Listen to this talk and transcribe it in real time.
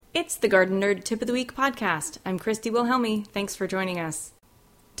It's the Garden Nerd Tip of the Week podcast. I'm Christy Wilhelmi. Thanks for joining us.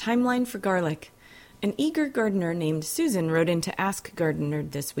 Timeline for garlic. An eager gardener named Susan wrote in to ask Garden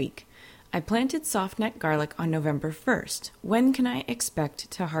Nerd this week. I planted softneck garlic on November 1st. When can I expect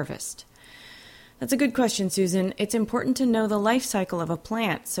to harvest? That's a good question, Susan. It's important to know the life cycle of a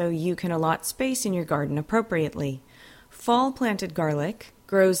plant so you can allot space in your garden appropriately. Fall planted garlic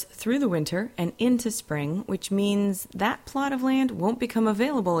grows through the winter and into spring, which means that plot of land won't become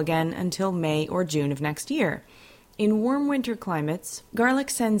available again until May or June of next year. In warm winter climates, garlic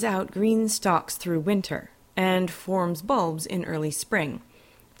sends out green stalks through winter and forms bulbs in early spring.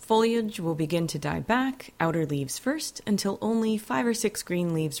 Foliage will begin to die back, outer leaves first, until only 5 or 6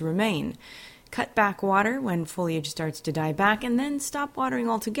 green leaves remain. Cut back water when foliage starts to die back, and then stop watering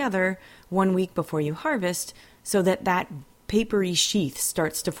altogether 1 week before you harvest so that papery sheath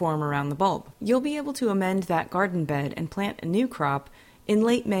starts to form around the bulb. You'll be able to amend that garden bed and plant a new crop in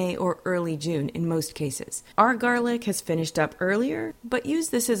late May or early June in most cases. Our garlic has finished up earlier, but use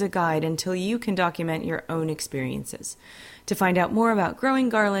this as a guide until you can document your own experiences. To find out more about growing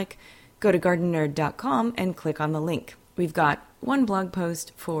garlic, go to gardennerd.com and click on the link. We've got one blog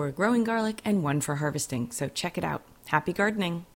post for growing garlic and one for harvesting, so check it out. Happy gardening!